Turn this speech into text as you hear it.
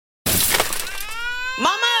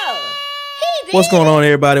What's going on,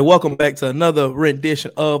 everybody? Welcome back to another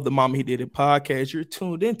rendition of the Mama He Did It podcast. You're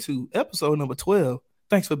tuned into episode number 12.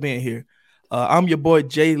 Thanks for being here. I'm your boy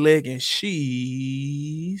Jay Leg, and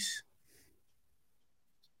she's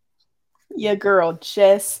your girl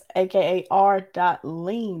Jess, aka R.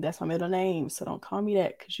 Lean. That's my middle name, so don't call me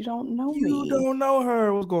that because you don't know you me. don't know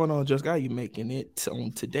her. What's going on, Jessica? How you making it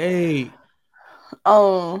on today?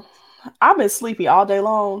 Um, I've been sleepy all day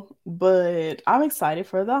long, but I'm excited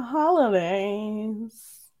for the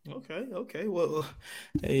holidays. Okay. Well,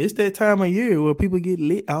 hey, it's that time of year where people get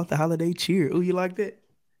lit out the holiday cheer. Oh, you like that?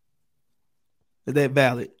 Is that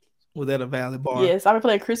valid? Was that a valid bar? Yes, I've been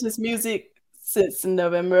playing Christmas music since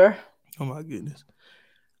November. Oh my goodness.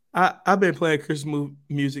 I've been playing Christmas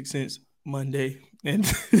music since Monday, and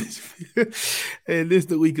and this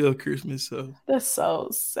the week of Christmas. So That's so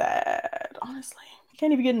sad, honestly. You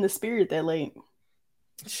can't even get in the spirit that late.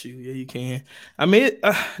 shoot, yeah, you can. I mean,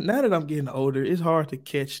 now that I'm getting older, it's hard to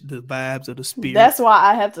catch the vibes of the spirit. That's why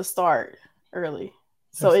I have to start early,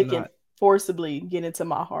 so That's it can not forcibly get into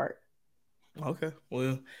my heart. okay.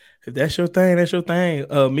 Well, if that's your thing, that's your thing.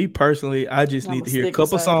 Me personally, I just I'm need gonna to hear a stick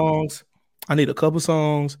couple beside you. songs. I need a couple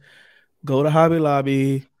songs. Go to Hobby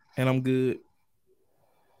Lobby, and I'm good.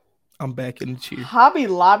 I'm back in the cheer. Hobby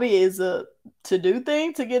Lobby is a to do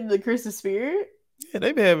thing to get in the Christmas spirit. Yeah,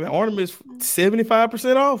 they be having ornaments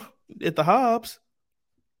 75% off at the Hobbs.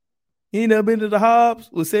 You ain't never been to the Hobbs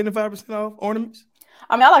with 75% off ornaments?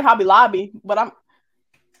 I mean, I like Hobby Lobby, but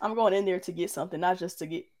I'm going in there to get something, not just to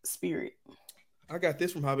get spirit. I got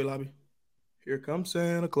this from Hobby Lobby. Here comes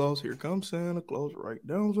Santa Claus. Here comes Santa Claus. Right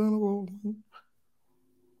down Santa Claus.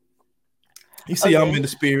 You see, I'm in Okay. the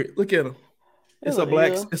spirit. Look at him. It's a Ew,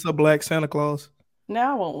 black. ew. It's a black Santa Claus.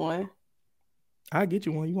 Now I want one. I get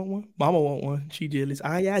you one. You want one? Mama want one. She jealous.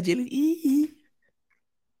 Ah, yeah, jealous. Ee.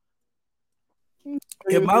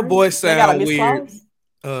 If my Rude. voice They got a sound Miss weird, Claus.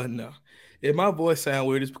 no. If my voice sound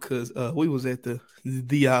weird, it's because we was at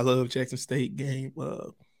the I Love Jackson State game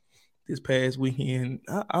this past weekend.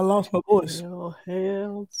 I lost my voice. Hail,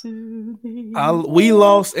 hail to I thee. we Hail,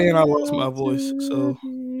 lost and I lost hail my voice. to So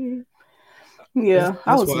thee. that's Yeah,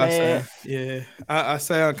 I that's was why I mad. sound. Yeah, I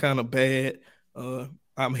sound kind of bad.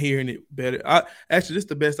 I'm hearing it better. I actually this is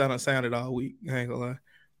the best I done sounded all week. I ain't gonna lie.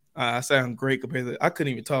 I sound great compared to I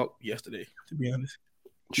couldn't even talk yesterday, to be honest.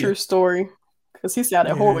 Yeah, True story. Because he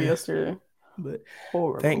sounded horrible yeah. yesterday. But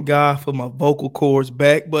thank Horrible. God for my vocal cords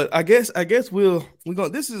back. But I guess we're gonna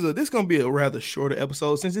this gonna be a rather shorter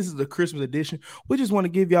episode since this is the Christmas edition. We just want to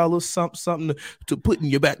give y'all a little something to put in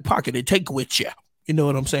your back pocket and take with you. You know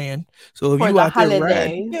what I'm saying? So if For you the out there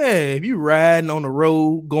riding, holidays. yeah, if you riding on the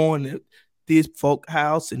road going to this folk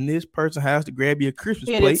house and this person house to grab you a Christmas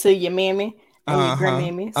Hit it plate, to your mammy and your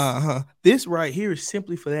grandmammies. this right here is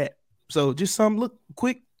simply for that. So just some look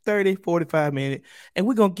quick 30, 45 minutes, and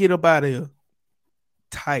we're gonna get up out of here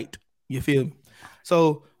tight. You feel me?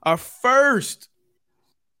 So our first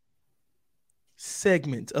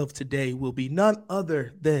segment of today will be none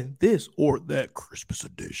other than this or that Christmas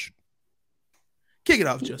edition. Kick it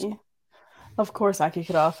off, Justin. Yeah. Of course, I kick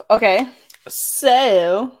it off. Okay.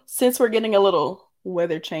 So, since we're getting a little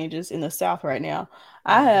weather changes in the South right now,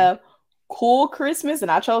 I Mm-hmm. have cool Christmas,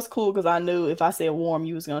 and I chose cool because I knew if I said warm,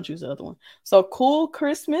 you was gonna choose the other one. So, cool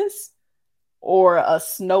Christmas or a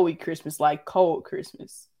snowy Christmas, like cold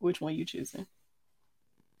Christmas. Which one you choosing?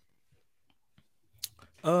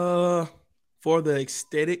 For the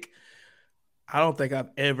aesthetic, I don't think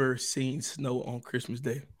I've ever seen snow on Christmas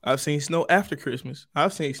Day. I've seen snow after Christmas.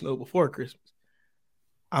 I've seen snow before Christmas.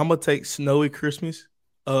 I'm gonna take snowy Christmas.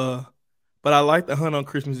 Uh, but I like the hunt on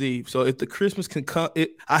Christmas Eve. So if the Christmas can come,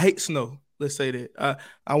 I hate snow. Let's say that.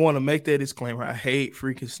 I want to make that disclaimer. I hate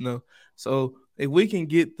freaking snow. So if we can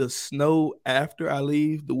get the snow after I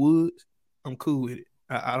leave the woods, I'm cool with it.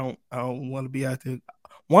 I don't want to be out there.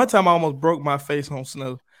 One time I almost broke my face on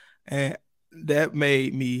snow, and that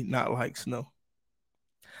made me not like snow.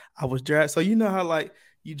 I was driving, so you know how like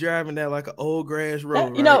you driving down like an old grass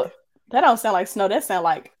road, That right? that don't sound like snow. That sound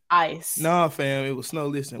like ice. Nah, fam, it was snow.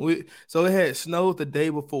 Listen, so it had snowed the day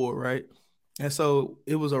before, right? And so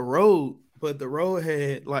it was a road, but the road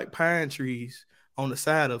had like pine trees on the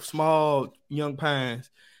side of small young pines.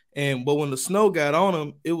 And but when the snow got on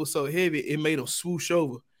them, it was so heavy it made them swoosh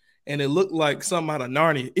over, and it looked like something out of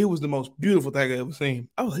Narnia. It was the most beautiful thing I ever seen.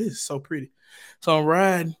 Oh, this is so pretty. So I'm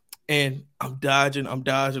riding and I'm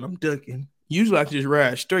ducking. Usually I can just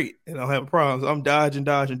ride straight and I don't have a problem. So I'm dodging,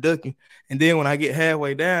 ducking. And then when I get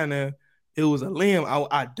halfway down there, it was a limb.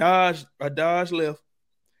 I dodged left,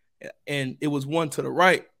 and it was one to the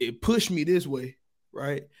right. It pushed me this way,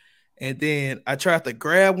 right? And then I tried to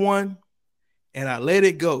grab one, and I let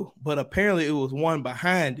it go. But apparently, it was one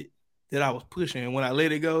behind it that I was pushing. And when I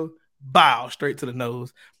let it go, bow straight to the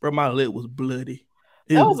nose, bro. My lip was bloody.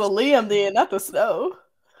 It That was a was Liam then, not the snow.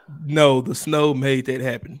 no, the snow made that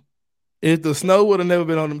happen. If the snow would have never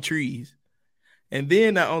been on them trees, and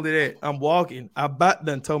then not only that, I'm walking. I about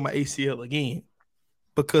done tore my ACL again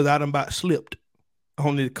because I done about slipped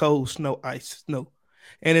on the cold snow, ice, snow.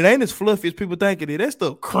 And it ain't as fluffy as people think it is. That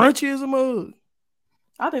stuff crunchy as a mug.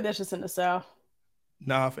 I think that's just in the South.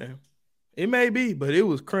 Nah, fam. It may be, but it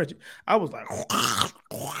was crunchy. I was like, I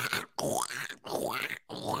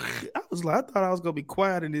thought I was gonna be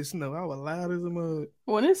quiet in this snow. I was loud as a mug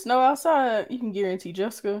When it snow outside, you can guarantee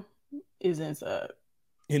Jessica is inside.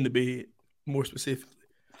 in the bed, more specifically.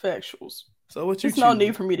 Factuals. So what you It's no choose?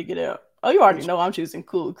 need for me to get out. Oh, you already What know I'm choosing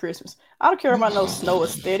cool Christmas. I don't care about no snow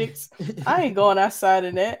aesthetics. I you... ain't going outside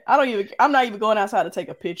in that. I'm not even going outside to take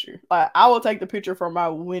a picture. Like I will take the picture from my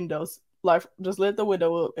windows. Like just let the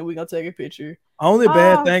window up and we gonna take a picture. only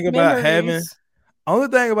bad thing about having Memories. only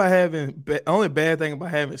bad thing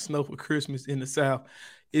about having snow for Christmas in the South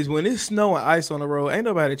is when it's snow and ice on the road. Ain't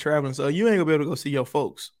nobody traveling, so you ain't gonna be able to go see your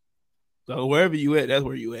folks. So wherever you at, that's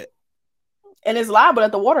where you at. And it's liable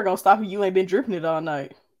that the water gonna stop you. You ain't been dripping it all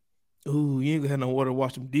night. Ooh, you ain't gonna have no water to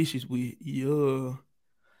wash them dishes with. Yeah.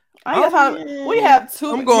 I ain't got time. We have I'm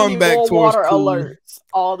too many going back more towards water cool. alerts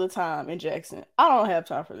all the time in Jackson. I don't have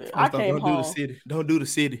time for that. I First off, came don't do the home. city. Don't do the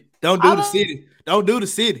city. Don't I do the love city. Don't do the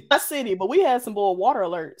city. my city, but we had some more water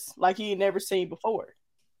alerts like you ain't never seen before.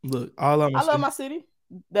 Look, all I'm gonna I love say. my city.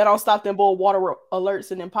 That don't stop them boy water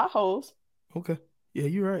alerts and them potholes. Okay. Yeah,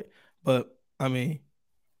 you're right. But I mean,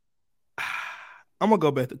 I'm gonna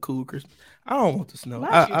go back to cool Christmas. I don't want the snow.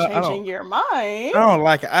 Not you I don't changing your mind. I don't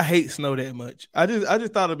like it. I hate snow that much. I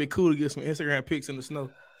just thought it'd be cool to get some Instagram pics in the snow.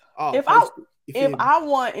 I'll If I post it. You if feel me? I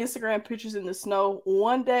want Instagram pictures in the snow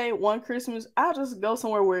one day, one Christmas, I'll just go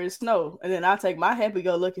somewhere where it's snow, and then I'll take my happy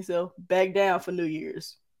go lucky self back down for New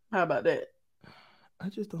Year's. How about that? I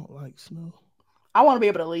just don't like snow. I want to be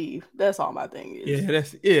able to leave. That's all my thing is.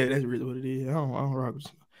 That's really what it is. I don't rock with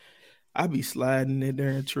snow. I be sliding that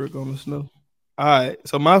darn truck on the snow. All right.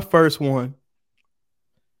 So my first one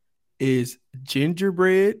is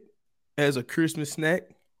gingerbread as a Christmas snack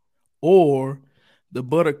or the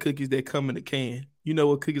butter cookies that come in a can. You know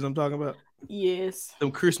what cookies I'm talking about? Yes.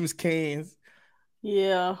 Them Christmas cans.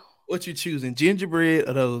 Yeah. What you choosing, gingerbread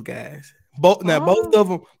or those guys? Both now, Um,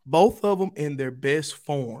 both of them in their best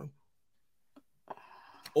form,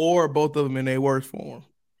 or both of them in their worst form.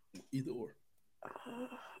 Either or.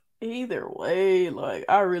 either way, like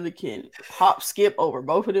I really can hop skip over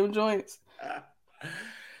both of them joints.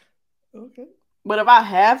 Okay. But if I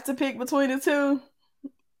have to pick between the two,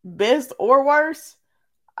 best or worst,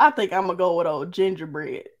 I think I'm gonna go with old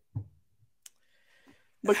gingerbread.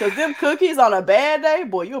 Because them cookies on a bad day,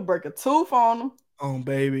 boy, you'll break a tooth on them.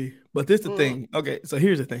 Baby. But this the Mm, thing. Okay, so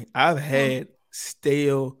here's the thing. I've mm. had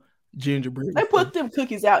stale gingerbread They before. put them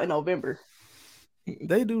cookies out in November,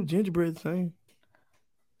 They do gingerbread the same.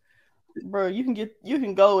 bro. You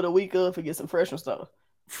can go the week of and get some fresh stuff.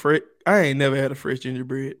 I ain't never had a fresh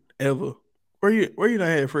gingerbread ever. Where you not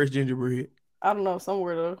had fresh gingerbread? I don't know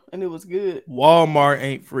somewhere though, and it was good. Walmart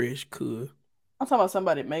ain't fresh, cool. I'm talking about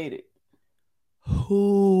somebody made it.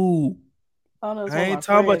 Who? I don't know, it's I one of my ain't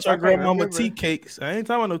talking about friends. your I can't grandmama tea remember. cakes. I ain't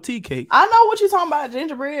talking about no tea cakes. I know what you're talking about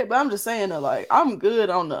gingerbread, but I'm just saying that like I'm good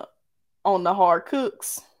on the hard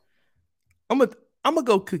cooks. I'm gonna I'm gonna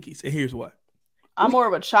go cookies, and here's why. I'm more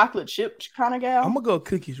of a chocolate chip kind of I'm gal. gonna go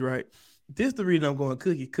cookies, right? This is the reason I'm going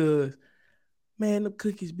cookie, cause man, the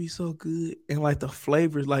cookies be so good, and like the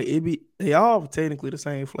flavors, like they all technically the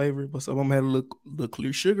same flavor, but some of them had a little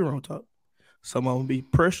clear sugar on top. Some of them be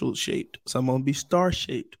pretzel shaped. Some of them be star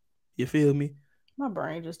shaped. You feel me? My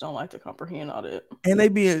brain just don't like to comprehend all that. And they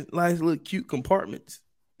be in nice little cute compartments,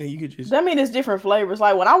 and you could just That means it's different flavors.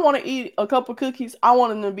 Like when I want to eat a couple cookies, I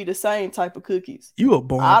want them to be the same type of cookies. you a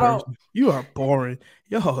boring I don't, person. You are boring.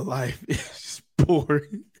 Your whole life is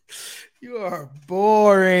boring. You are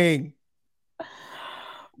boring.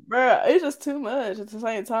 bruh. It's just too much at the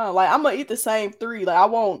same time. Like I'm gonna eat the same three. Like I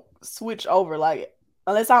won't switch over. Like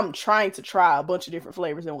unless I'm trying to try a bunch of different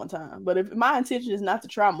flavors at one time. But if my intention is not to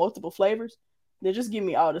try multiple flavors, then just give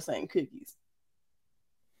me all the same cookies.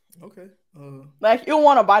 Okay. Like you'll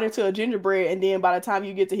want to bite into a gingerbread, and then by the time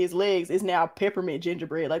you get to his legs, it's now peppermint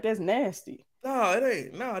gingerbread. Like that's nasty. No, it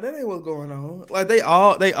ain't. No, that ain't what's going on. Like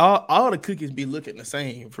all the cookies be looking the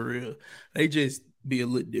same for real. They just be a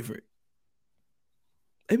little different.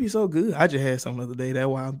 They be so good. I just had some the other day. That's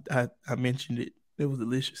why I mentioned it. It was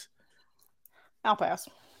delicious. I'll pass.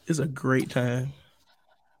 It's a great time.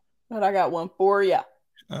 But I got one for ya.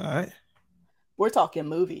 All right. We're talking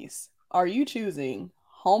movies. Are you choosing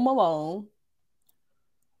Home Alone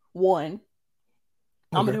 1? I'm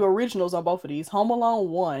going Okay. to do originals on both of these. Home Alone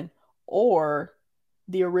 1 or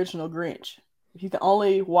the original Grinch. If you can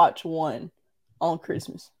only watch one on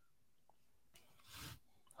Christmas,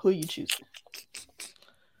 who you choosing?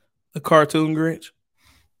 The cartoon Grinch.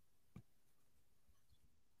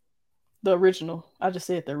 The original. I just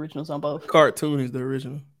said the originals on both. Cartoon is the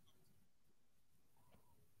original.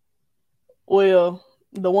 Well,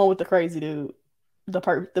 the one with the crazy dude,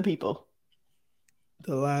 the people.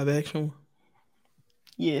 The live action one.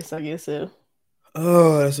 Yes, I guess so.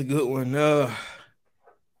 Oh, that's a good one.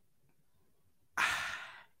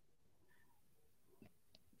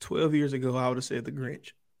 12 years ago, I would have said the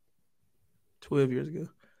Grinch. 12 years ago.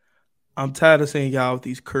 I'm tired of seeing y'all with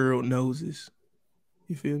these curled noses.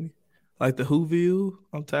 You feel me? Like the Whoville.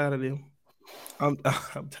 I'm tired of them. I'm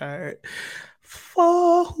I'm tired.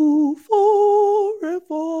 For who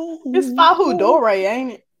forever It's who Fahu for. Dore,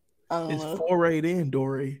 ain't it? I don't It's know. foray and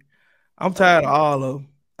Dory. I'm tired of Oh, all of them.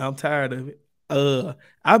 I'm tired of it.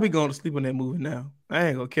 I'll be going to sleep on that movie now. I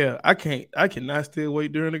ain't gonna care. I cannot still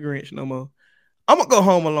wait during the Grinch no more. I'm gonna go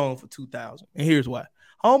Home Alone for 2000. And here's why.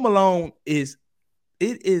 Home Alone is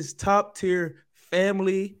top tier,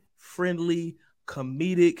 family friendly,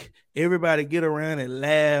 comedic. Everybody get around and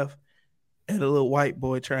laugh at a little white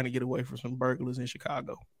boy trying to get away from some burglars in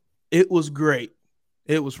Chicago. It was great.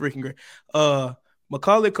 It was freaking great.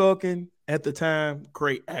 Macaulay Culkin at the time,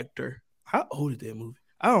 great actor. How old is that movie?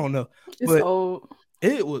 I don't know, it's but old.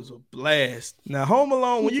 it was a blast. Now, Home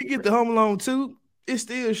Alone, when you get to Home Alone 2, it's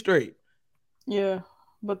still straight. Yeah,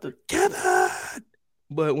 but the Kevin.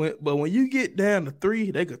 But when you get down to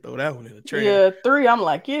 3, they could throw that one in the trash. yeah 3, I'm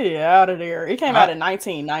like, get it out of there. It came I out in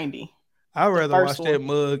 1990, I'd the rather first watch that one.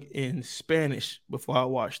 mug in Spanish before I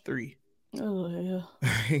watch 3. Oh yeah.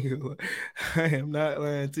 I am not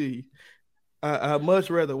lying to you. I much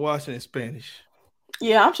rather watch it in Spanish.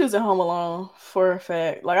 Yeah, I'm choosing Home Alone for a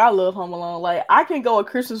fact. Like I love Home Alone. Like I can go a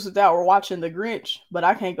Christmas without watching The Grinch, but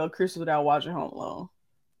I can't go Christmas without watching Home Alone.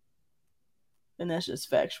 And that's just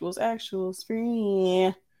factuals, actuals,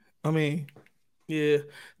 free. I mean, yeah,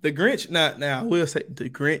 the Grinch. Not now. I will say the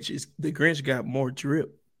Grinch got more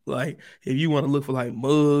drip. Like if you want to look for like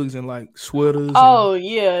mugs and like sweaters and Oh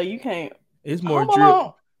yeah, you can't. it's more Home drip.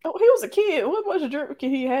 Alone. Oh, he was a kid. What much drip can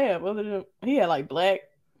he have? Other than he had like black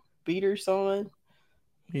beaters on.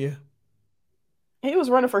 Yeah. He was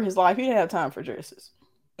running for his life. He didn't have time for dresses.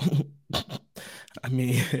 I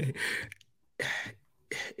mean,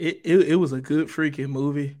 it was a good freaking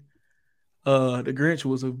movie. The Grinch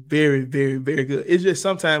was a very, very, very good. It's just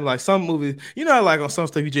sometimes like some movies, like on some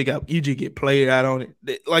stuff you just get played out on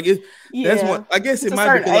it. Like that's one. Yeah, I guess it's it a might be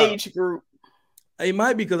certain because age group. I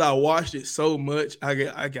watched it so much.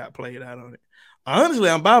 I got played out on it. Honestly,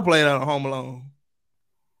 I'm about to play it out on Home Alone.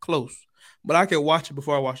 Close, but I can watch it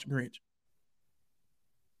before I watch the Grinch.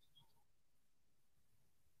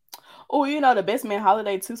 Oh, the Best Man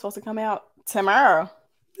Holiday 2 supposed to come out tomorrow.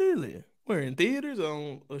 Really? We're in theaters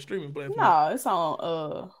on a streaming platform. No, it's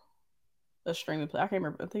on a streaming play. I can't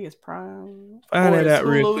remember. I think it's Prime Find or that it's out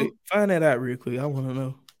real Hulu. quick. Find that out real quick. I want to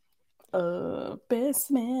know.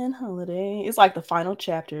 Best Man Holiday. It's like the final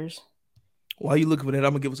chapters. While you looking for that,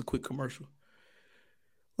 I'm gonna give us a quick commercial.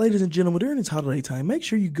 Ladies and gentlemen, during this holiday time, make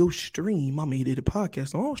sure you go stream My Media the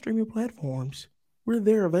podcast on all streaming platforms. We're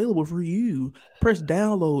there available for you. Press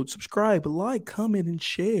download, subscribe, like, comment, and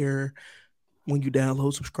share. When you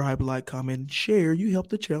download, subscribe, like, comment, and share, you help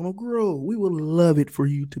the channel grow. We would love it for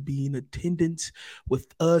you to be in attendance with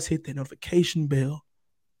us. Hit that notification bell.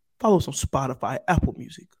 Follow us on Spotify, Apple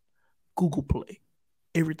Music, Google Play,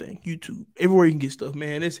 everything, YouTube, everywhere you can get stuff,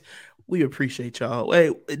 man. We appreciate y'all.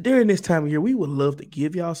 Hey, during this time of year, we would love to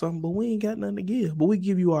give y'all something, but we ain't got nothing to give. But we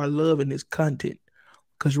give you our love and this content.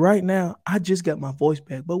 Cause right now, I just got my voice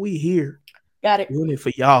back, but we here Got it. doing it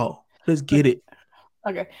for y'all. Let's get Okay. it.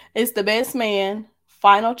 Okay. It's The Best Man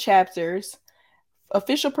final chapters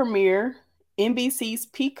official premiere NBC's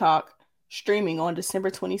Peacock streaming on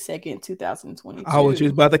December 22nd, I was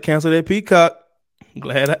just 2022. about to cancel that Peacock.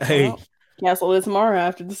 Hey. Well, cancel it tomorrow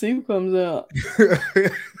after the sequel comes out.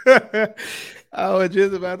 I was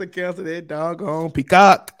just about to cancel that doggone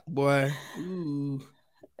Peacock, boy. Ooh.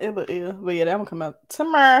 But yeah, that one come out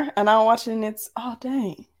tomorrow, and I'm watching it. Oh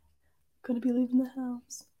dang, gonna be leaving the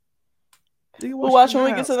house. We'll watch when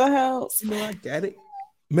we get to the house. You know I got it.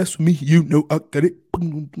 Mess with me, you know I got it.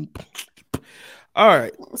 All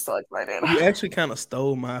right. I'm so excited. You actually kind of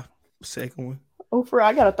stole my second one. Oh,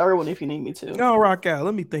 I got a third one if you need me to. Go rock out.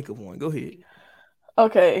 Let me think of one. Go ahead.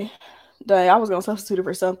 Okay, Dang, I was gonna substitute it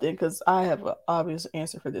for something because I have an obvious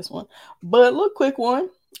answer for this one. But look, quick one: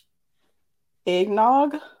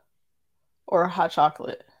 eggnog or hot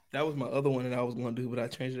chocolate. That was my other one that I was gonna do, but I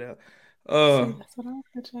changed it out. See, Uh, that's what I was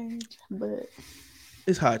gonna change. But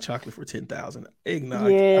it's hot chocolate for 10,000.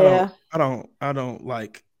 Eggnog. yeah, I don't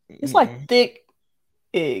like. it's like Mm-mm. thick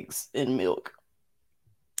eggs and milk.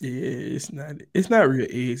 Yeah, it's not. It's not real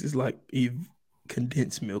eggs. It's like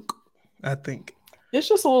condensed milk. I think. It's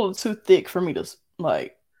just a little too thick for me to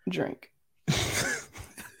like drink.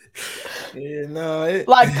 Yeah, no. It,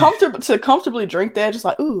 Like comfortable to comfortably drink that, just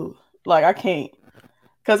like ooh, like I can't,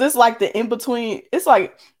 because it's like the in between. It's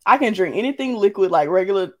like I can drink anything liquid, like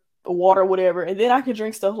regular water, whatever, and then I can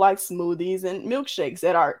drink stuff like smoothies and milkshakes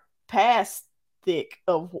that are past thick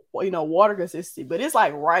of water consistency, but it's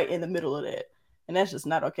like right in the middle of that, and that's just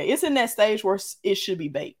not okay. It's in that stage where it should be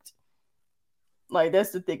baked. Like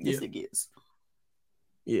that's the thickness yeah, it gets.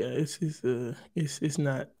 yeah. It's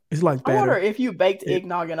not. It's like I wonder batter. if you baked It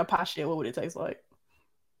eggnog in a pie shell, what would it taste like?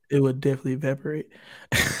 it would definitely evaporate.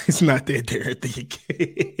 It's not that there thick.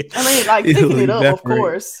 I mean, like It thicken will it up, of evaporate.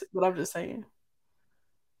 course, but I'm just saying.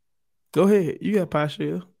 Go ahead. You got pie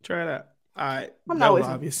shell. Try it out. All right. I'm That not was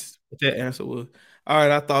wasting obvious what that answer was. All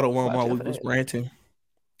right. I thought of one pie while shell we for was that. ranting.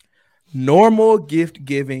 Normal gift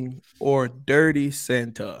giving or dirty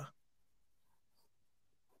Santa?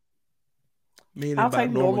 Meaning I'll by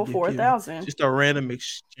take normal normal gift for a giving. thousand. Just a random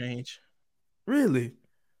exchange. Really?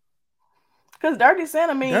 Cause Dirty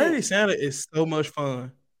Santa, I mean, Dirty Santa is so much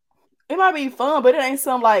fun. it might be fun, but it ain't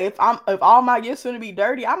something like if all my gifts gonna be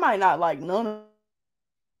dirty, I might not like none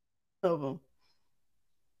of them.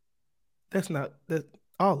 That's not that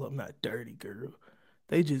all of them not dirty, girl.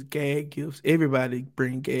 They just gag gifts. Everybody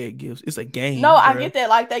bring gag gifts. It's a No, game, I bro. get that,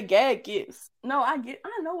 like they gag gifts. No, I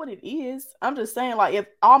know what it is. I'm just saying, like, if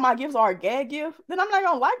all my gifts are a gag gift, then I'm not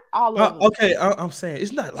gonna like all of them. Okay, I'm saying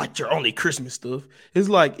it's not like your only Christmas stuff. It's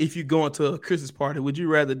like if you go into a Christmas party, would you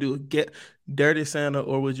rather do a get dirty Santa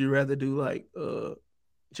or would you rather do like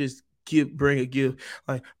just bring a gift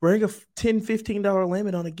like bring a $10-15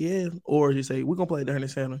 limit on a gift or just say we're gonna play dirty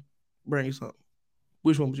Santa, bring you something.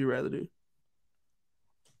 Which one would you rather do?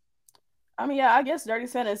 I mean, yeah, I guess Dirty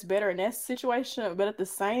Santa is better in that situation, but at the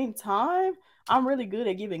same time, I'm really good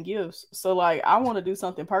at giving gifts. So like, I want to do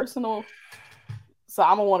something personal. So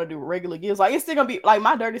I'm gonna want to do regular gifts. Like it's still gonna be like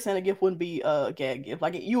my Dirty Santa gift wouldn't be a gag gift.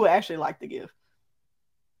 Like you would actually like the gift.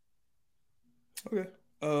 Okay.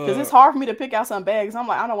 Because it's Uh, hard for me to pick out some bags. I'm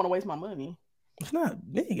like, I don't want to waste my money. it's not.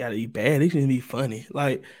 They ain't gotta be bad. They can be funny.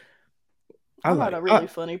 Like I I'm not like a really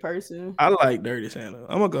funny person. I like Dirty Santa.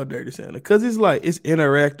 I'm gonna go Dirty Santa because it's like it's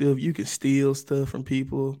interactive. You can steal stuff from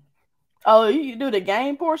people. Oh, you do the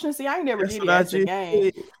game portion? See, I ain't never That's did what it I as a just game.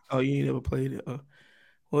 said. Oh, you ain't never played it.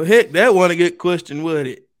 Well, heck, that one a good question, would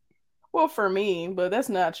it? Well, for me, but that's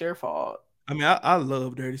not your fault. I mean, I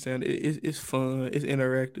love Dirty Santa. It's fun. It's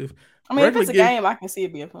interactive. I mean, if Regular it's a gift game, I can see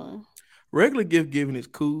it being fun. regular gift giving is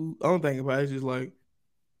cool. I don't think about it. It's just like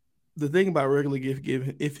the thing about regular gift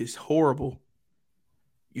giving. If it's horrible,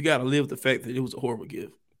 you got to live with the fact that it was a horrible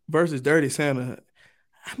gift. Versus Dirty Santa.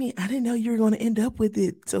 I mean, I didn't know you were going to end up with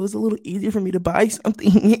it, so it's a little easier for me to buy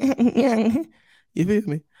something. You feel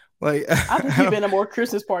me? Like I think you've been to more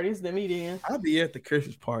Christmas parties than me, then. I'll be at the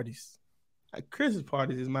Christmas parties. Like, Christmas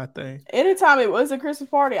parties is my thing. Anytime it was a Christmas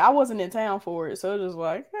party, I wasn't in town for it, so it was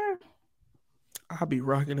like, I'll be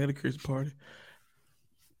rocking at a Christmas party.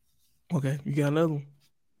 Okay, you got another one?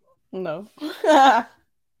 no.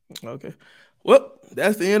 Okay. Well,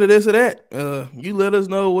 that's the end of this or that. You let us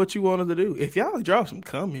know what you wanted to do. If y'all drop some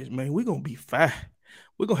comments, man, we're gonna be fine.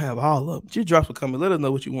 We're gonna have all of them. Just drop some comments. Let us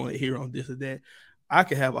know what you want to hear on this or that. I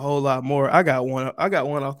could have a whole lot more. I got one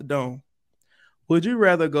off the dome. Would you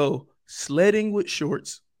rather go sledding with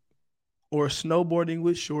shorts or snowboarding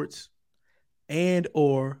with shorts and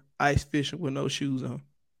or ice fishing with no shoes on?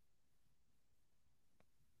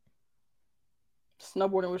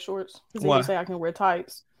 Snowboarding with shorts. Because then you Why? say I can wear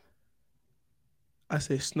tights. I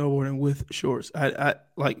say snowboarding with shorts. I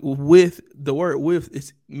like with the word with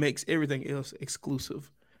it makes everything else exclusive.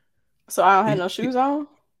 So I don't have You, no shoes on?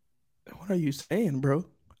 what are you saying, bro?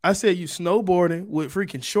 I said you snowboarding with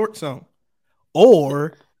freaking shorts on,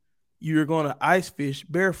 or you're gonna ice fish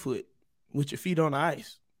barefoot with your feet on the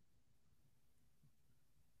ice.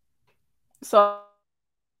 So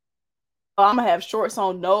I'm going to have shorts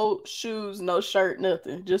on, no shoes, no shirt,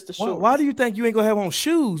 nothing. Just the Why do shorts. you think you ain't gonna have on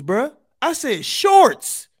shoes, bro? I said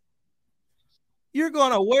shorts. You're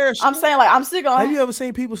gonna wear I'm shorts. saying, like, I'm still going Have to. you ever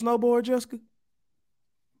seen people snowboard, Jessica?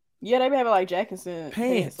 Yeah, they be having like jackets and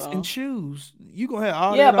pants Pants and on. shoes. You gonna have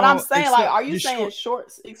all Yeah, that but I'm on saying like, except are you the saying short.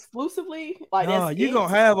 shorts exclusively? Like Nah, that's you it? gonna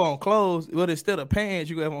have on clothes, but instead of pants,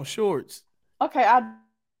 you gonna have on shorts. Okay, I do.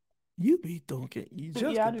 You be thinking, you Yeah,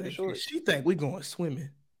 I just do the thinking. shorts. She think we going swimming.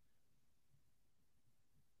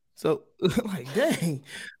 So like, dang,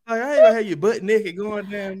 like I ain't gonna have you butt naked going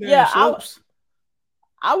down Yeah, slopes.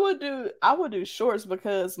 I would do shorts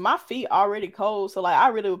because my feet already cold. So like, I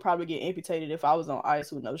really would probably get amputated if I was on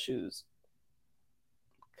ice with no shoes.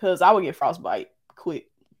 Because I would get frostbite quick.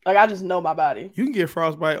 Like I just know my body. You can get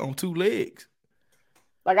frostbite on two legs.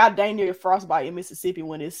 Like I dang near frostbite in Mississippi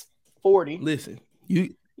when it's 40. Listen,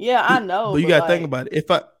 you, Yeah, I know, but you but gotta think like about it.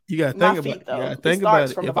 If I, my feet you gotta though, it think about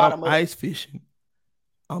starts it. from the If I'm bottom up. ice fishing,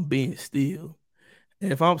 I'm being still.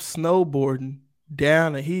 And if I'm snowboarding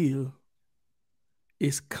down a hill,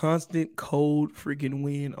 it's constant cold freaking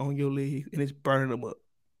wind on your legs, and it's burning them up,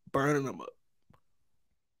 burning them up.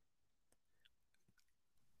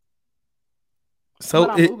 But So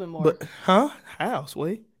I'm it, moving more. but huh? How,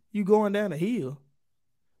 Sway? You going down a hill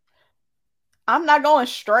I'm not going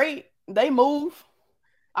straight. They move.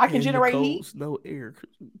 I can in the generate cold heat. snow air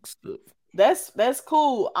stuff? That's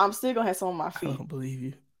cool. I'm still gonna have some on my I feet. don't believe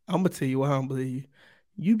you. I'm gonna tell you why I don't believe you.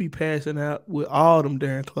 You be passing out with all them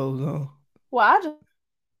darn clothes on. Well, I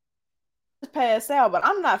just pass out, but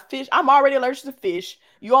I'm not fish. I'm already allergic to fish.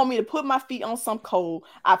 You want me to put my feet on some cold?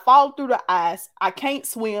 I fall through the ice. I can't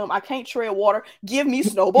swim. I can't tread water. Give me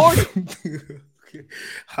snowboarding. Okay.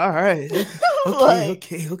 All right. Okay. Like,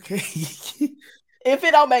 Okay. Okay. if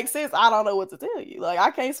it don't make sense, I don't know what to tell you. Like,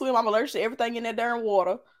 I can't swim. I'm allergic to everything in that darn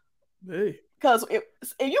water. Hey, Because if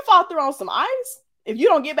you fall through on some ice, if you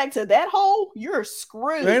don't get back to that hole, you're ain't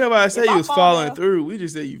screwed. nobody If say you I was fall falling down, through. We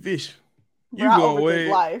just say you fish. bro, You I going overthink way.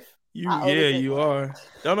 life. You I yeah, overthink you life. are.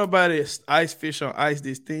 Don't nobody ice fish on ice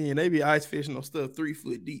this thin. They be ice fishing on stuff 3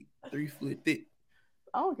 foot deep, 3 foot thick.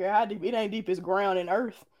 I don't care how deep. It ain't deep as ground and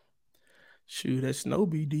earth. Shoot, that snow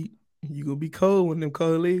be deep. You gonna be cold when them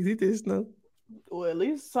cold legs hit that snow. Or at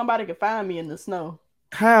least somebody can find me in the snow.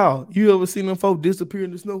 How? You ever seen them folk disappear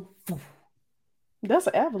in the snow? That's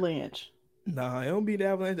an avalanche. Nah, it don't be the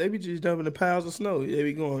avalanche. They be just dumping the piles of snow.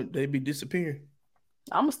 They be disappearing.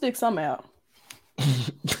 I'm gonna stick some out.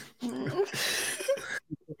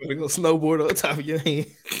 They go snowboard on top of your hand.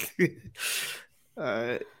 All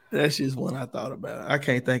right. That's just one I thought about. I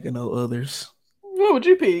can't think of no others. What would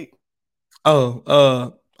you pick?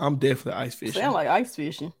 Oh, I'm definitely ice Sound fishing. like ice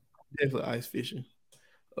fishing. Definitely ice fishing.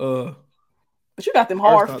 Uh, But you got them first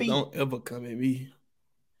hard off, feet. don't ever come at me.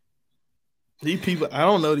 These people, I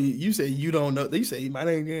don't know. You say you don't know. You say my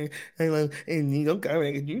name, and you don't come.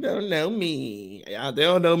 You don't know me. They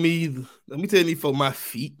don't know me either. Let me tell you, for my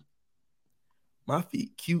feet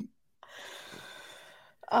cute.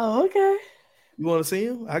 Oh, okay. You want to see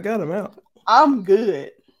them? I got them out. I'm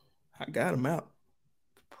good. I got them out.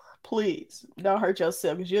 Please don't hurt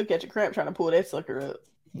yourself because you'll catch a cramp trying to pull that sucker up.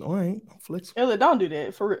 No, I ain't. I'm flexible. Ella, don't do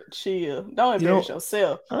that. For real. Chill. Don't You embarrass know,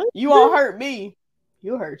 yourself. I ain't You won't been- hurt me.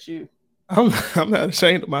 You'll hurt you. I'm not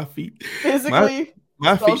ashamed of my feet. My Physically,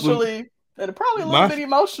 my feet with socially, and probably a little my bit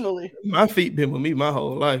emotionally. my feet been with me my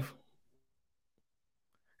whole life,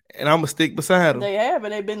 and I'm gonna stick beside them. They have,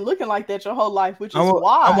 and they've been looking like that your whole life, which I'm is gonna,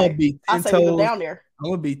 I'm gonna why be I ten say leave them toes. down there.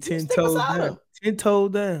 I'm gonna be You ten stick toes beside down, them. 10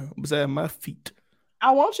 toes down beside my feet.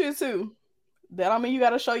 I want you to. That don't mean you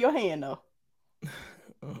got to show your hand though.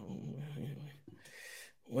 Oh,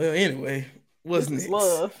 well, anyway, what's This is next?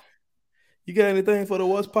 love. You got anything for the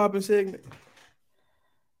what's popping segment?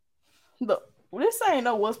 Look, this ain't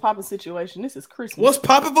no what's popping situation. This is What's Christmas.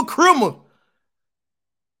 popping for Krima?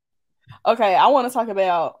 Okay, I want to talk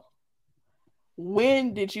about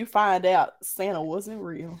when did you find out Santa wasn't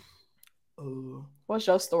real? Uh, What's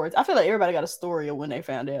your story? I feel like everybody got a story of when they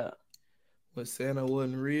found out. when Santa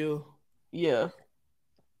wasn't real. Yeah.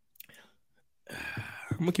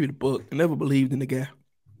 I'm gonna keep it a book. I never believed in the guy.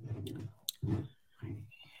 I'm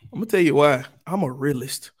gonna tell you why. I'm a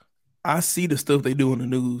realist. I see the stuff they do on the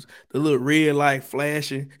news, the little red light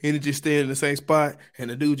flashing, and it just staying in the same spot, and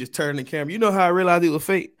the dude just turning the camera. You know how I realized it was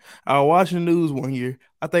fake? I was watching the news one year.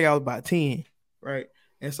 I think I was about 10, right?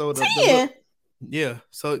 And so the look, 10. yeah.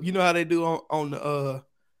 So you know how they do on the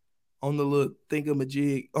little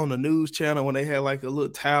thingamajig on the news channel when they had like a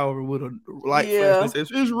little tower with a light flash and it Yeah. says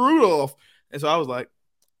it's Rudolph. And so I was like,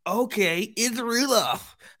 okay, it's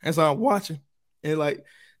Rudolph. And so I'm watching, and like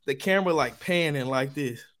the camera like panning like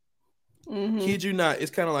this. Mm-hmm. Kid you not,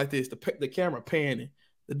 it's kind of like this. The camera panning.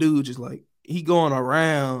 The dude just like he going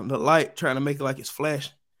around the light trying to make it like it's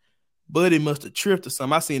flashing. But it must have tripped or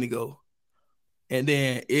something. I seen it go. And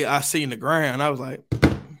then I seen the ground. I was like,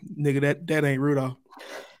 nigga, that ain't Rudolph.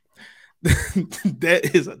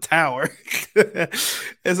 That is a tower.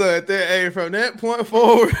 And so at that, hey, from that point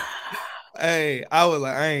forward, hey, I was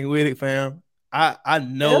like, I ain't with it, fam. I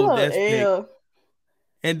know that's fake. LOL.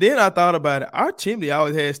 And then I thought about it. Our chimney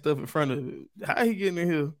always had stuff in front of it. How he getting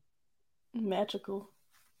in here? Magical.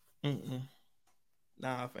 Mm-mm.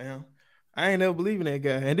 Nah, fam. I ain't never believing that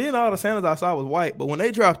guy. And then all the Santas I saw was white. But when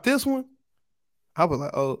they dropped this one, I was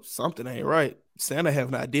like, oh, something ain't right. Santa have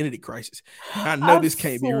an identity crisis. And I know I this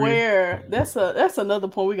can't be real. swear that's another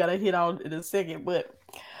point we gotta hit on in a second. But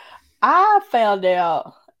I found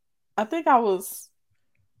out. I think I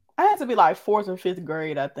had to be like fourth or fifth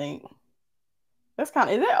grade. I think that's kind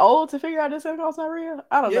of is that old to figure out this Santa Claus not real?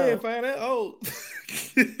 I don't Yeah, know. fam, that old.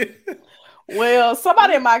 Well,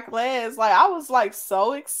 somebody in my class, like I was like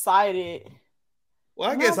so excited, Well,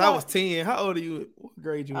 I and I guess was I was like, 10. How old are you? What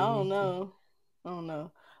grade you I don't in? know, I don't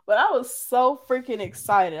know, but I was so freaking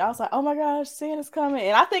excited. I was like, oh my gosh, Santa's coming,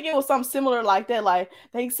 and I think it was something similar like that. Like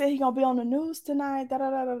they said he gonna be on the news tonight, da da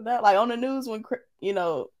da da da. Like on the news when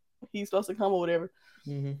he's supposed to come or whatever.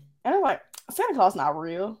 Mm-hmm. And I'm like, Santa Claus not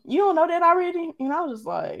real. You don't know that already? And I was just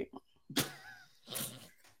like,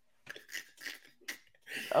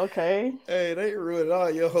 okay. Hey, they ruined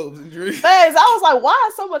all your hopes and dreams. Thanks. I was like, why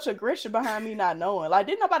is so much aggression behind me not knowing? Like,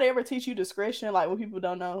 didn't nobody ever teach you discretion? Like when people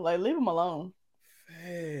don't know, like leave them alone.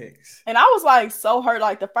 Thanks. And I was like so hurt.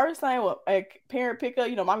 Like the first time when a parent pick up,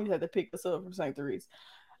 mommy had to pick us up from St. Therese.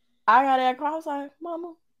 I got that call. I was like,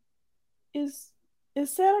 Mama, is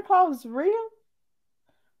Santa Claus real?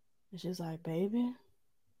 And she's like, baby,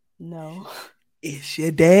 no. It's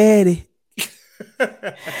your daddy.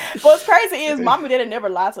 What's crazy is mommy didn't never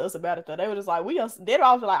lie to us about it though. They were just like, they'd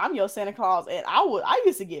always be like, I'm your Santa Claus. And I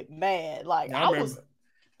used to get mad. Like I remember.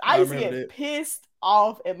 I I used to remember get that. pissed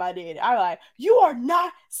off at my daddy. I was like, you are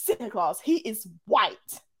not Santa Claus. He is white.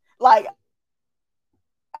 Like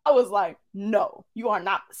I was like, no, you are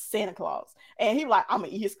not Santa Claus. And he was like, I'm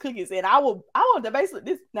gonna eat his cookies. And I will basically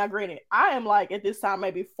this now granted, I am like at this time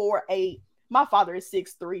maybe 4'8". My father is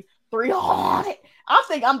 6'3", 300. I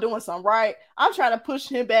think I'm doing something right. I'm trying to push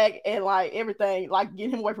him back and like everything, like get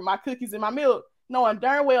him away from my cookies and my milk, knowing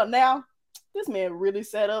darn well now this man really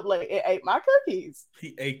sat up like and ate my cookies.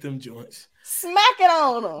 He ate them joints. Smack it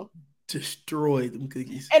on him. Destroyed them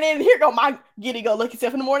cookies. And then here go my giddy go look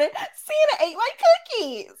himself in the morning. Santa ate my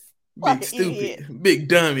cookies. Big stupid. Big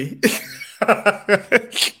dummy.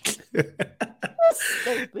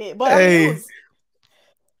 Stupid. But hey,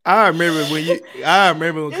 I mean, I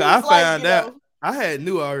remember when I found out. Know, I had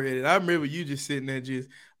knew already. And I remember you just sitting there just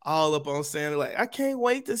all up on Santa, like, I can't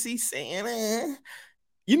wait to see Santa.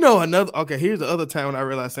 Here's the other time when I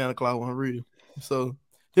realized Santa Claus wasn't real. So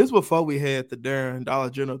this was before we had the darn Dollar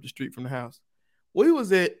General up the street from the house. We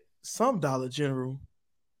was at some Dollar General,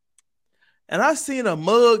 and I seen a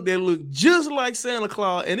mug that looked just like Santa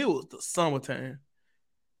Claus, and it was the summertime.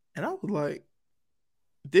 And I was like,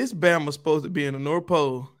 this Bama's supposed to be in the North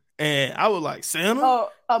Pole. And I was like, Santa?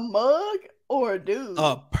 A mug or a dude?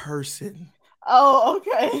 A person. Oh,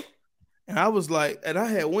 okay. And I was like, and I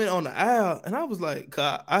had went on the aisle, and I was like,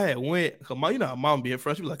 cause I had went, cause my mom be in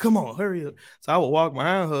front. She was like, come on, hurry up. So I would walk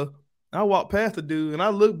behind her. I walked past the dude, and I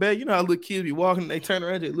looked back. You know how little kids be walking, and they turn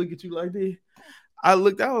around and look at you like this. I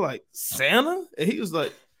was like, Santa? And he was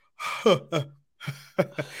like,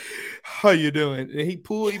 how you doing? And he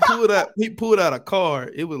pulled out a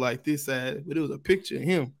card. It was like this side, but it was a picture of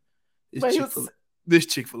him. This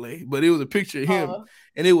Chick-fil-A, but it was a picture of him,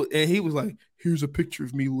 and he was like, "Here's a picture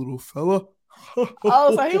of me, little fella."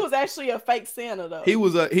 Oh, so he was actually a fake Santa, though. He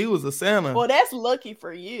was a Santa. Well, that's lucky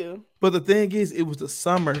for you. But the thing is, it was the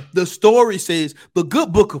summer. The story says the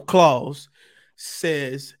Good Book of Claus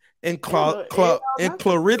says in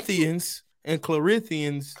Corinthians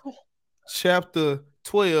chapter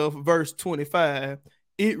 12, verse 25,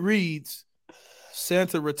 it reads,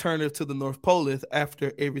 "Santa returneth to the North Pole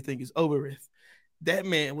after everything is over with." That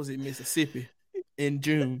man was in Mississippi in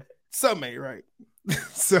June. Something ain't right.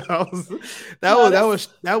 So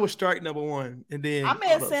that was strike number one. And then I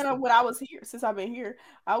met Santa when I was here. Since I've been here,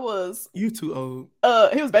 I was. You too old.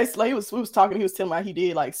 He was basically we was talking. He was telling me how he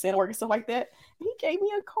did like Santa work and stuff like that. And he gave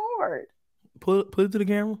me a card. Put it to the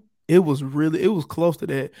camera. It was close to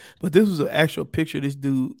that, but this was an actual picture of this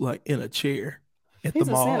dude like in a chair at the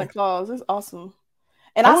mall. He's a Santa Claus. It's awesome.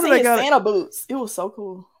 And I see his Santa boots. It was so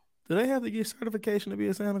cool. Do they have to get certification to be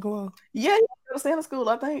a Santa Claus? Yeah, you go to Santa school,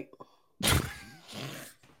 I think.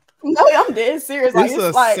 No, I'm dead serious. Like,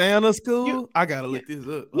 it's like Santa school. I gotta look this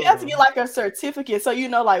up. You have to get like a certificate, so you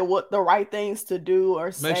know like what the right things to do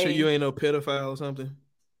or say. Make sure you ain't no pedophile or something.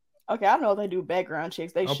 Okay, I don't know if they do background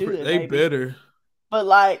checks. They should. They better. But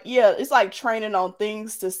like, yeah, it's like training on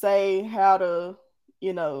things to say how to,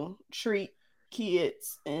 treat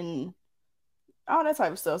kids and all that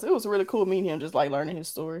type of stuff. So it was really cool meeting him, just like learning his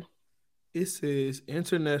story. It says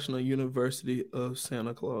International University of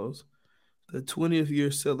Santa Claus. The 20th year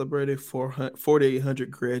celebrated 4,800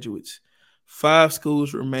 graduates. Five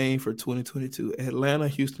schools remain for 2022: Atlanta,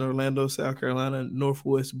 Houston, Orlando, South Carolina,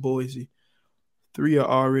 Northwest Boise. Three are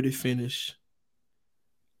already finished.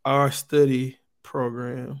 Our study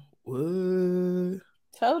program. What?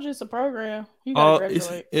 Told you it's a program. You gotta All it's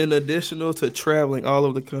graduate. in additional to traveling all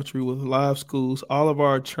over the country with live schools. All of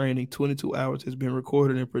our training, 22 hours, has been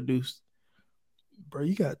recorded and produced. Bro,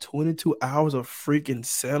 you got 22 hours of freaking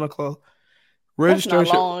Santa Claus That's not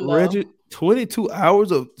registration. long though. 22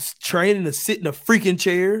 hours of training to sit in a freaking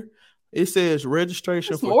chair. It says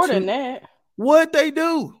registration It's for more than two. that. What they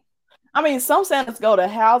do? I mean, some Santas go to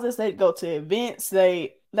houses, they go to events,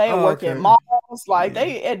 they Oh, work at okay. malls, like Yeah.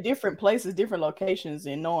 they at different places, different locations,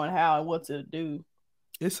 and knowing how and what to do.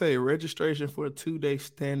 It's a registration for a 2 day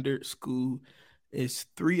standard school. It's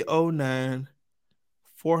 309,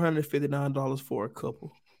 $459 for a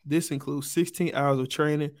couple. This includes 16 hours of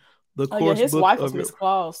training. The Oh yeah, course his book wife was of it. Miss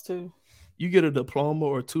Claus too. You get a diploma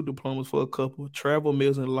or two diplomas for a couple. Travel,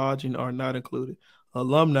 meals, and lodging are not included.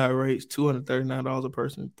 Alumni rates $239 a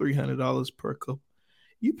person, $300 per couple.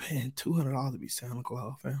 You paying $200 to be Santa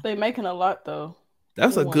Claus, fam? They making a lot though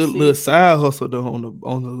That's in a one good little season. side hustle though on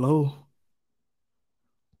the low.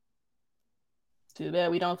 Too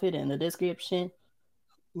bad we don't fit in the description.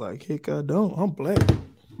 Like heck, I don't. I'm black.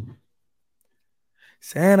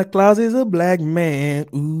 Santa Claus is a black man.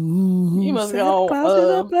 You Ooh, must Santa go. Claus is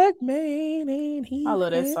a black man, and I he love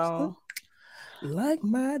that handsome song. like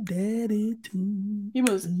my daddy too. You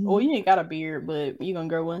must. Well, Ooh. you ain't got a beard, but you gonna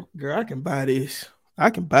grow one. Girl, I can buy this. I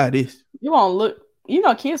can buy this. You won't look. You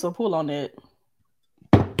know, kids will pull on that.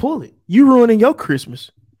 Pull it. You ruining your Christmas.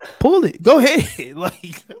 Pull it. Go ahead.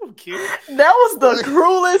 Like, I don't care. That was the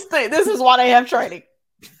cruelest thing. This is why they have training.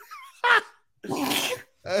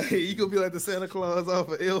 Hey, you gonna be like the Santa Claus off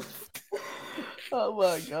of Elf. Oh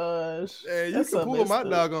my gosh. Hey, you That's can so pull my messed up.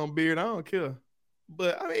 doggone beard. I don't care.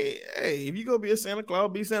 But I mean, hey, if you gonna be a Santa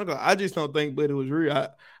Claus, be Santa Claus. I just don't think, but it was real.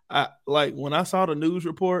 I like when I saw the news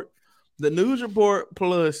report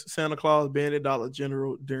plus Santa Claus being at Dollar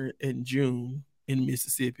General during in June in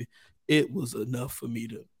Mississippi, it was enough for me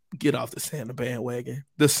to get off the Santa bandwagon,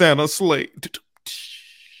 the Santa sleigh.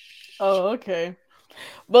 Oh, okay.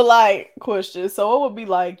 But like, question. So, what would be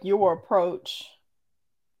like your approach?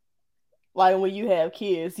 Like when you have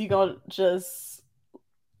kids, you gonna just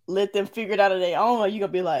let them figure it out on their own, or you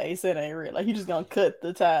gonna be like, "Hey, Santa ain't real." Like you just gonna cut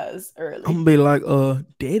the ties I'm early. gonna be like,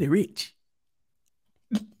 Daddy Rich.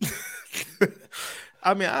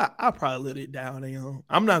 I mean, I probably let it down.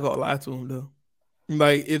 I'm not gonna lie to them though.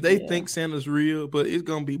 Like if they Yeah. think Santa's real, but it's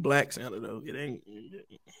gonna be Black Santa though. It ain't.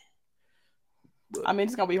 But I mean,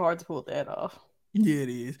 it's gonna be hard to pull that off. yeah, it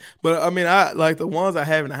is. But I mean, I like the ones I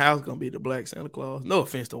have in the house gonna be the Black Santa Claus. No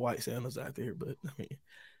offense to white Santas out there, but I mean,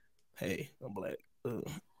 hey, I'm black.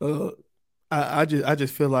 Uh, I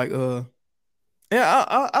just feel like yeah,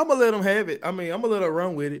 I'm gonna let them have it. I mean, I'm gonna let them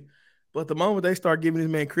run with it. But the moment they start giving this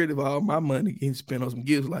man credit for all my money getting spent on some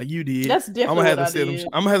gifts like you did, That's definitely what I did.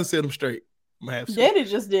 I'm gonna have to set them straight. I'm gonna have to. Daddy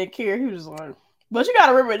just didn't care. He was just like, but you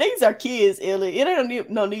gotta remember, these are kids, Ellie. It ain't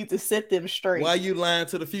no need to set them Why straight. you lying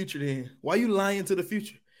to the future then? Why you lying to the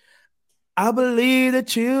future? I believe the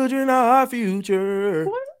children are our future.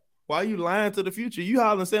 What? Why you lying to the future? You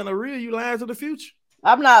hollering Santa real, you lying to the future.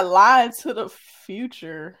 I'm not lying to the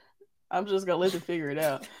future. I'm just gonna let them figure it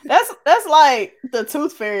out. That's like the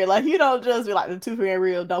tooth fairy. Like you don't just be like the tooth fairy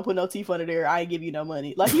real. Don't put no teeth under there. I ain't give you no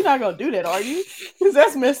money. Like you're not gonna do that, are you? Because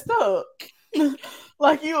that's messed up.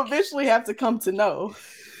 Like you eventually have to come to know.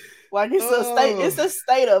 Like it's a state. Oh It's a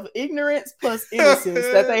state of ignorance plus innocence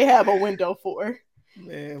that they have a window for.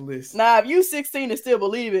 man, listen. Now, if you 16 and still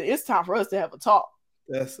believe it, it's time for us to have a talk.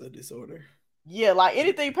 That's a disorder. Yeah, like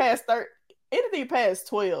anything past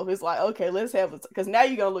 12, it's like okay, let's have it because now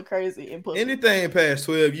you're gonna look crazy and pussy. Anything past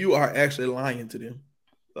 12, you are actually lying to them.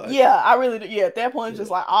 Like, Yeah, I really do. Yeah, at that point, it's yeah.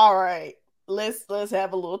 just like, all right, let's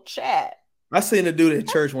have a little chat. I seen a dude at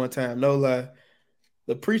church one time, no lie.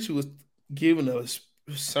 The preacher was giving a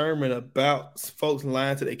sermon about folks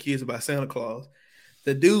lying to their kids about Santa Claus.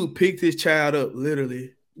 The dude picked his child up,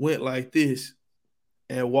 literally went like this,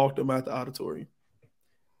 and walked him out the auditorium.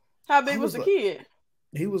 How I big was was the like, kid?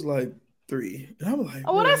 he was like 3, and I was like,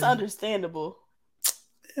 Oh, well, that's bro, understandable.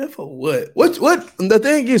 yeah, for what? What? The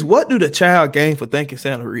thing is, what do the child gain for thinking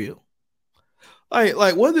Santa real?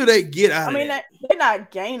 Like, what do they get I out of mean, that? they're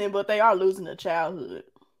not gaining, but they are losing their childhood.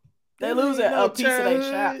 They That losing ain't no a piece of their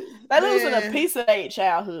child. childhood, They losing a man. piece of their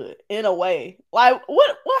childhood in a way. Like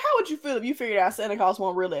what? What? How would you feel if you figured out Santa Claus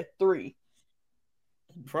wasn't real at 3?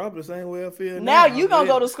 Probably the same way I feel Now now. you gonna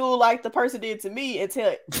go to school like the person did to me and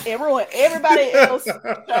tell and ruin everybody else's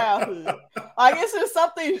childhood. Like it's just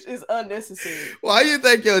something is unnecessary. Why you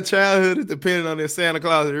think your childhood is dependent on if Santa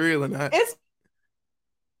Claus is real or not? It's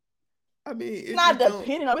I mean, it not just don't.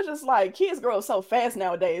 depending on. It's just like kids grow so fast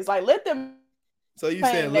nowadays. Like let them So you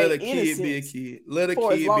saying maintain let their a kid be a innocence kid? Let a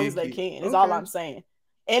for as kid long be a as they kid. can. Is all Okay. I'm saying.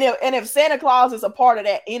 And if Santa Claus is a part of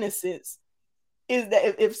that innocence, is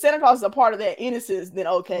that if Santa Claus is a part of that innocence, then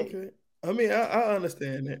okay. Okay. I mean, I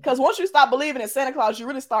understand that. Because once you stop believing in Santa Claus, you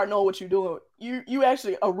really start knowing what you're doing. You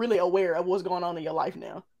actually are really aware of what's going on in your life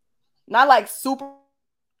now. Not like super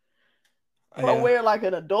Yeah. aware like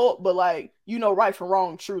an adult, but like you know right from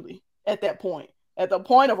wrong truly at that point. At the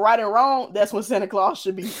point of right and wrong, that's when Santa Claus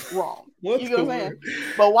should be wrong. What You know the what I'm saying? word?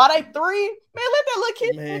 But why they 3? Man, let that little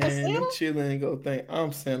kid think of Man, them Santa. children ain't gonna think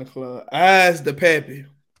I'm Santa Claus. I's the pappy.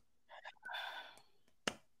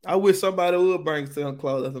 I wish somebody would bring Santa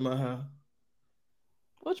Claus up to my house.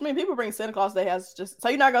 What you mean? People bring Santa Claus to their house just so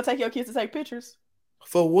you're not gonna take your kids to take pictures?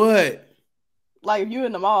 For what? Like if you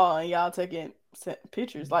in the mall and y'all taking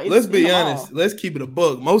pictures, like Let's it's in be the honest. mall. Let's keep it a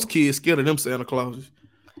bug. Most kids scared of them Santa Clauses.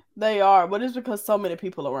 They are, but it's because so many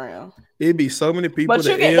people around. It'd be so many people. But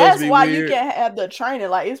The you can. L's That's be why you weird. can have the training.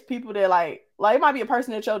 Like it's people that like it might be a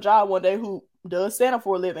person at your job one day who does Santa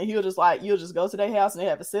for a living. He'll just like you'll just go to their house and they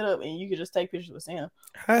have a sit up and you can just take pictures with Santa,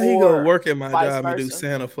 How he go or work at my vice job and do versa.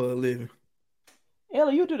 Santa for a living?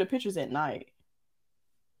 Ella, you do the pictures at night.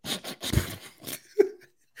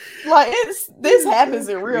 Like this It's happens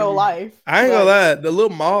so in real crazy. life. I ain't gonna Like lie, the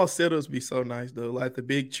little mall setups be so nice though. Like the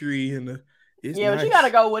big tree and the it's yeah, but you gotta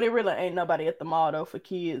nice. go with it. Really ain't nobody at the mall though for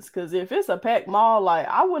kids. Cause if it's a packed mall, like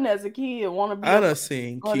I wouldn't as a kid want to be I up done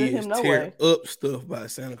seen under kids him no tear way. up stuff by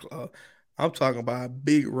Santa Claus. I'm talking about a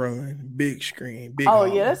big run, big screen, big Oh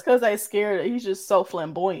yeah, holler. that's because they scared. He's just so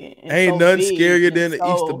flamboyant and Ain't so nothing big scarier and than the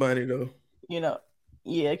Easter so bunny though. you know,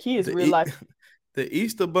 yeah, kids The real life the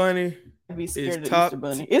Easter bunny be is scared of the Easter top.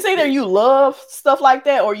 Bunny. It's either you love stuff like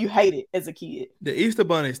that or you hate it as a kid. The Easter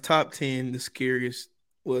bunny is top 10 the scariest,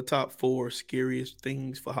 well, top 4 scariest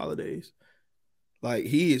things for holidays. Like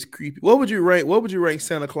he is creepy. What would you rank? What would you rank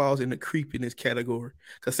Santa Claus in the creepiness category?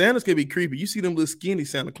 Because Santa's can be creepy. You see them little skinny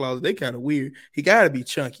Santa Claus, they kind of weird. He gotta be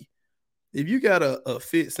chunky. If you got a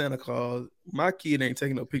fit Santa Claus, my kid ain't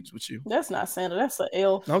taking no pictures with you. That's not Santa. That's an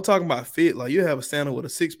elf. I'm talking about fit. Like you have a Santa with a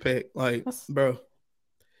 6 pack. Like, That's, bro,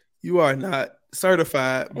 you are not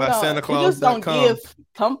certified it by don't. It just don't give SantaClaus.com.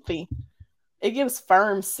 comfy. It gives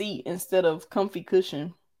firm seat instead of comfy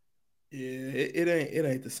cushion. Yeah, it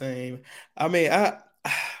ain't the same. I mean, I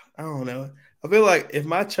don't know. I feel like if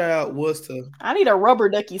my child was to, I need a rubber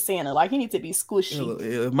ducky Santa. Like he needs to be squishy.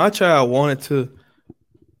 if my child wanted to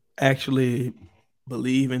actually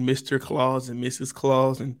believe in Mr. Claus and Mrs.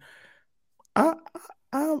 Claus, and I,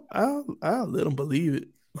 I'll let them believe it.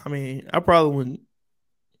 I mean, I probably wouldn't.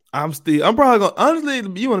 I'm probably gonna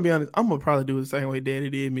honestly. You want to be honest? I'm gonna probably do it the same way Daddy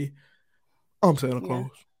did me. I'm Santa Yeah.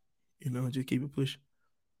 Claus. Just keep it pushing.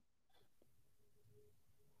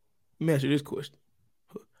 Let me ask you this question: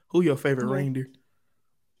 Who your favorite Yeah. reindeer?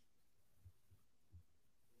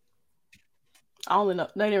 I only know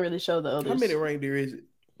they didn't really show the How many others, reindeer is it?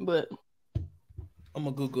 but I'm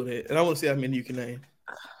gonna Google that, and I want to see how many you can name.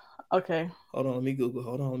 okay. Hold on, let me Google.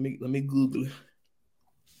 Hold on, let me Google it.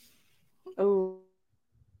 Oh,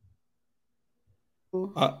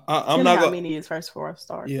 I'm tell me not how gonna. many it is first before I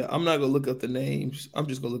start. Yeah, I'm not gonna look up the names. I'm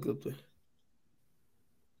just gonna look up the.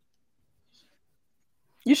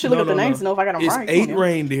 You should look No, up the no, names no. to know if I got them It's right. Come on 8 now.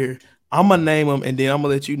 reindeer. I'm gonna name them, and then I'm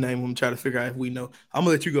gonna let you name them. Try to figure out if we know. I'm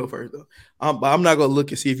gonna let you go first though. But I'm not gonna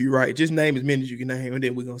look and see if you're right. Just name as many as you can name, and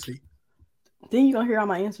then we're gonna see. Then you gonna hear all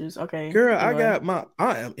my answers. Okay. Girl, Anyway.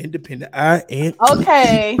 I am independent. I am.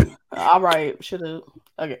 Okay. All right. Should have.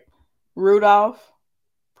 Okay. Rudolph,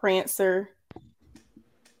 Prancer,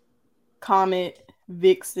 Comet,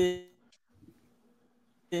 Vixen.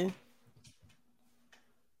 I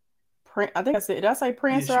think I said. Did I say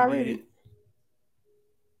Prancer Yes, you did. already?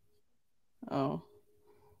 Oh.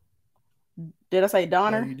 Did I say No,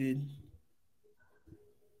 Donner? you didn't.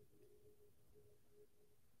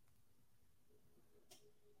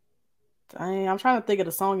 Dang, I'm trying to think of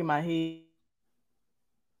the song in my head.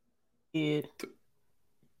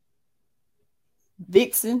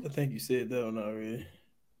 Vixen. I think you said that one already.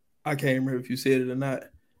 I can't remember if you said it or not.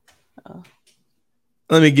 Oh,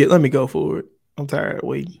 Let me go for it. I'm tired of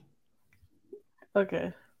waiting.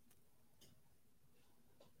 okay.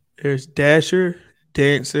 There's Dasher,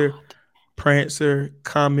 Dancer, Prancer,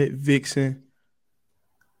 Comet, Vixen,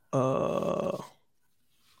 uh,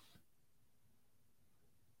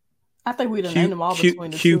 I think we done named them all between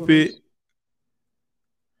the two of Cupid, us.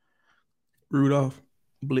 Rudolph,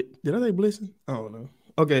 Did I say Blitzen? I don't know.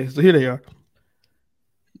 Okay, so here they are.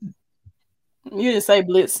 You didn't say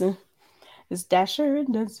Blitzen. It's Dasher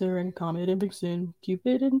and Dancer and Comet and Vixen,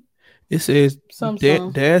 Cupid and It says some.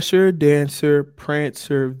 Dasher, Dancer,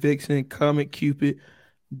 Prancer, Vixen, Comet, Cupid,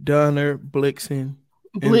 Donner, Blixen,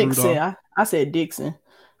 and Blixen. Rudolph. I said Dixon.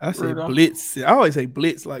 I say Rudolph. Blitz. I always say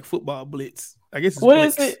Blitz like football blitz. I guess it's What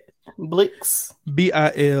is Blix. it? Blix.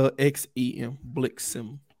 Bilxem.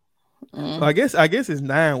 Blixem. So Mm. I guess it's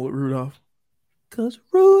 9 with Rudolph. Cause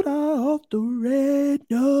Rudolph the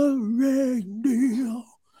red-nosed reindeer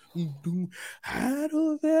had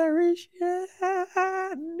a very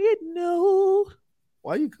shiny nose.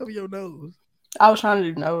 Why you cover your nose? I was trying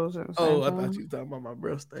to do nose at the same Oh, I thought time. you were talking about my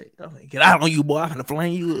breath stink. I'm like, get out on you, boy. I'm gonna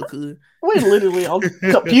flame you up, cuz. We literally on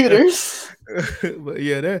computers. But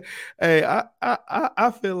yeah, hey,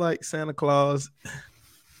 I feel like Santa Claus.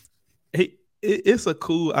 It's a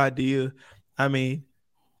cool idea. I mean,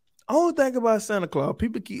 I don't think about Santa Claus.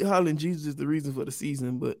 People keep hollering Jesus is the reason for the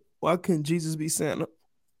season, but why couldn't Jesus be Santa?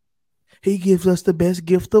 He gives us the best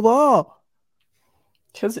gift of all.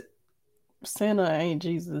 Because Santa ain't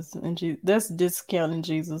Jesus. And that's discounting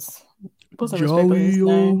Jesus. Put some respect on his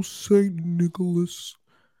Jolly name. old Saint Nicholas.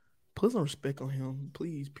 Put some respect on him,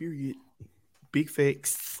 please. Period. Big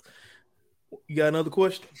facts. You got another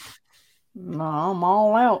question? No, I'm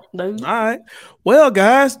all out, dude. All right. Well,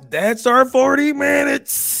 guys, that's our 40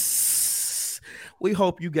 minutes. We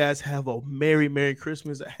hope you guys have a Merry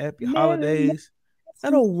Christmas, a happy Merry holidays,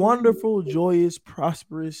 and a wonderful, joyous,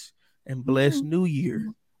 prosperous, and blessed new year.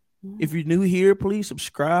 If you're new here, please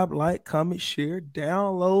subscribe, like, comment, share,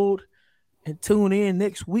 download, and tune in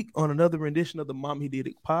next week on another rendition of the Mom He Did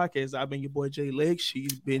It podcast. I've been your boy Jay Legs.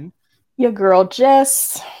 She's been. Your girl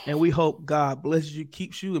Jess. And we hope God blesses you,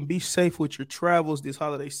 keeps you, and be safe with your travels this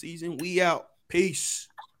holiday season. We out. Peace.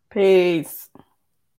 Peace.